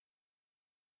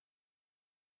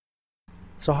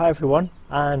So hi everyone,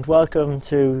 and welcome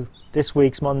to this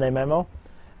week's Monday Memo.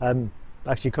 I'm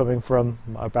actually coming from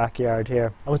our backyard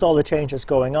here. And with all the changes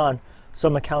going on,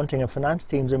 some accounting and finance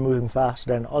teams are moving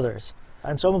faster than others.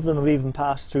 And some of them have even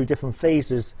passed through different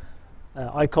phases.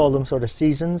 I call them sort of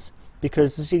seasons,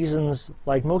 because the seasons,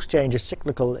 like most change, is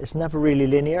cyclical. It's never really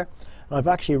linear. And I've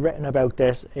actually written about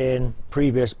this in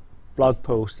previous blog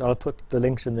posts. I'll put the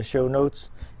links in the show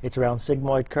notes. It's around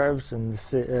sigmoid curves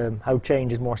and how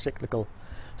change is more cyclical.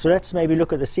 So let's maybe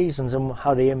look at the seasons and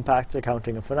how they impact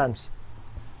accounting and finance.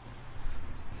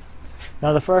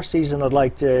 Now the first season I'd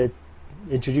like to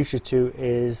introduce you to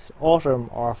is autumn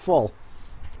or fall.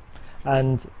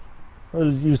 And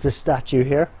we'll use this statue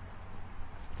here.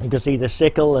 You can see the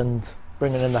sickle and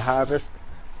bringing in the harvest.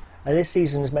 And this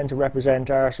season is meant to represent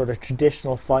our sort of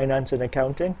traditional finance and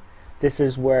accounting. This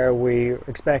is where we're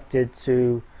expected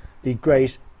to be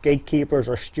great gatekeepers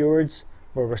or stewards,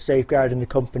 where we're safeguarding the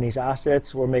company's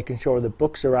assets, we're making sure the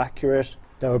books are accurate,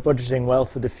 that we're budgeting well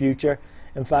for the future.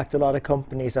 In fact, a lot of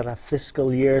companies that have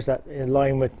fiscal years that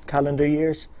align with calendar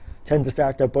years tend to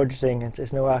start their budgeting, and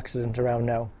there's no accident around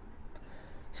now.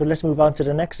 So let's move on to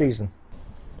the next season.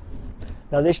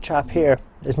 Now this chap here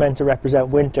is meant to represent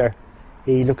winter.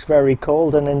 He looks very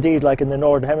cold, and indeed, like in the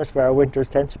Northern Hemisphere, our winters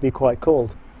tend to be quite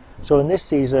cold. So in this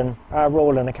season, our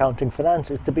role in accounting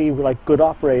finance is to be like good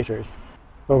operators,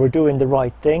 where we're doing the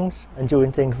right things and doing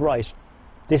things right.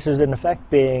 This is in effect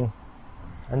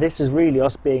this is really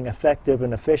us being effective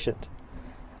and efficient.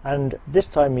 And this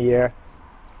time of year,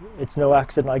 it's no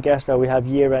accident, I guess, that we have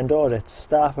year-end audits,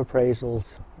 staff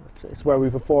appraisals. It's where we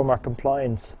perform our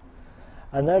compliance.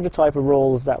 And they're the type of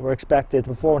roles that we're expected to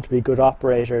perform to be good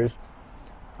operators,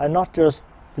 and not just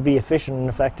to be efficient and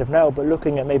effective now, but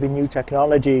looking at maybe new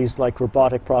technologies like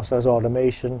robotic process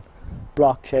automation,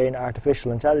 blockchain,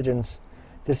 artificial intelligence,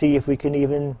 to see if we can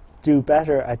even do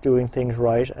better at doing things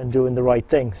right and doing the right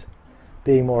things,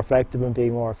 being more effective and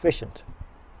being more efficient.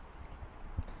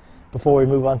 Before we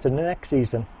move on to the next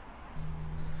season.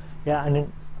 And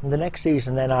in the next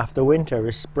season then after winter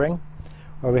is spring,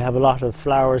 where we have a lot of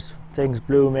flowers, things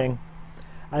blooming,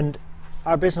 and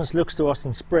our business looks to us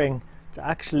in spring to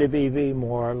actually be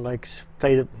more like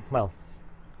they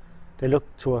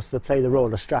look to us to play the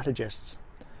role of strategists,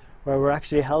 where we're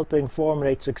actually helping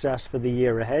formulate success for the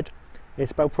year ahead.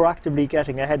 It's about proactively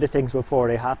getting ahead of things before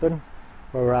they happen,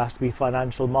 where we're asked to be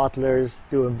financial modelers,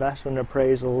 do investment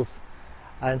appraisals,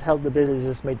 and help the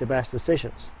business make the best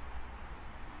decisions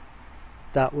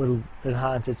that will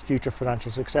enhance its future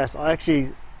financial success. I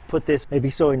actually put this maybe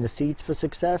sowing the seeds for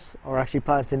success, or actually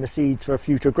planting the seeds for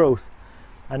future growth.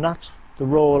 And that's the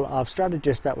role of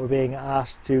strategists that we're being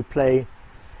asked to play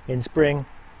in spring,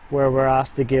 where we're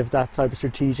asked to give that type of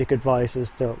strategic advice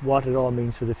as to what it all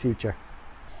means for the future.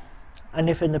 And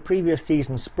if in the previous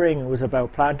season, spring, was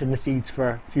about planting the seeds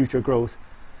for future growth,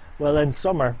 well in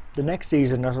summer, the next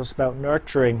season is about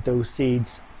nurturing those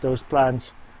seeds, those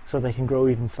plants, so they can grow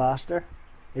even faster.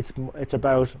 It's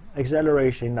about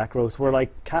accelerating that growth. We're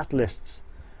like catalysts,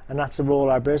 and that's the role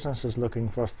our business is looking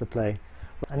for us to play.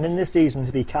 And in this season,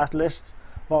 to be catalysts,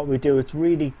 what we do is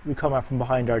we come out from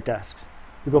behind our desks.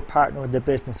 We go partner with the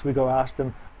business. We go ask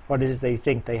them what it is they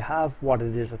think they have, what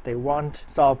it is that they want,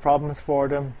 solve problems for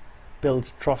them,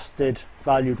 build trusted,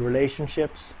 valued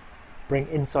relationships, bring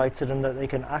insights to them that they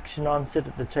can action on, sit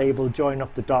at the table, join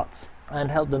up the dots,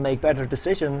 and help them make better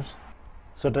decisions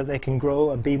so that they can grow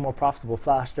and be more profitable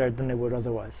faster than they would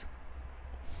otherwise.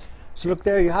 So look,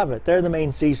 there you have it. They're the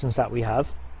main seasons that we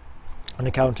have in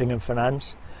accounting and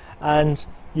finance. And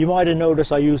you might have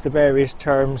noticed I use the various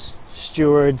terms: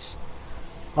 stewards,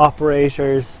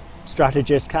 operators,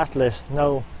 strategists, catalysts.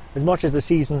 Now, as much as the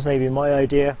seasons may be my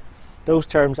idea, those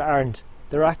terms aren't.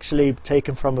 They're actually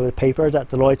taken from a paper that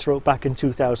Deloitte wrote back in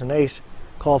 2008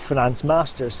 called Finance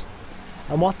Masters.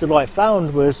 And what Deloitte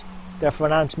found was their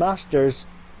finance masters,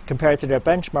 compared to their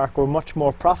benchmark, were much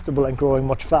more profitable and growing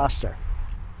much faster.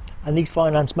 And these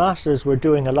finance masters were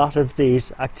doing a lot of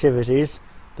these activities.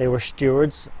 They were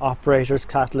stewards, operators,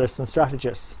 catalysts and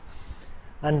strategists.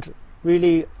 And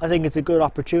really, I think it's a good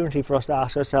opportunity for us to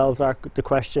ask ourselves the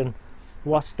question,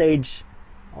 what stage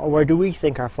or where do we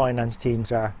think our finance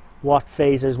teams are? What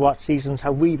phases, what seasons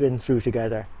have we been through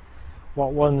together?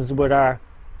 What ones would our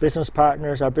business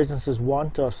partners, our businesses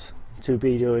want us to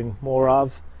be doing more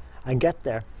of and get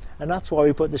there? And that's why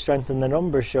we put the Strength in the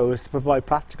Numbers show, is to provide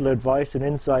practical advice and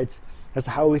insights as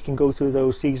to how we can go through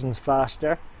those seasons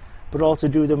faster, but also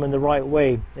do them in the right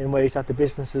way, in ways that the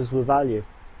businesses will value.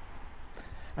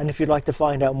 And if you'd like to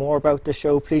find out more about the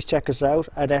show, please check us out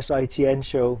at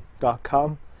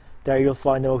sitnshow.com. There you'll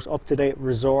find the most up-to-date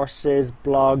resources,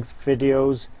 blogs,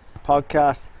 videos,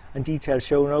 podcasts, and detailed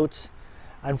show notes,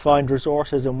 and find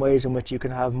resources and ways in which you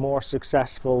can have more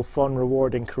successful, fun,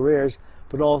 rewarding careers,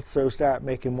 but also start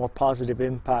making more positive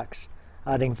impacts,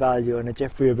 adding value in a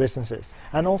diff for your businesses.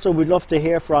 And also we'd love to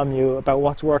hear from you about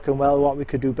what's working well, what we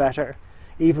could do better,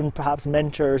 even perhaps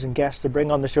mentors and guests to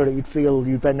bring on the show that you'd feel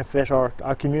you benefit or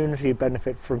our community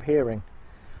benefit from hearing.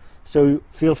 So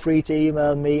feel free to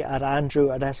email me at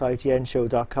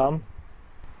andrew@sitnshow.com.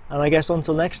 And I guess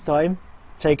until next time,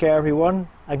 take care everyone,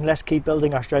 and let's keep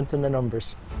building our strength in the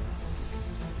numbers.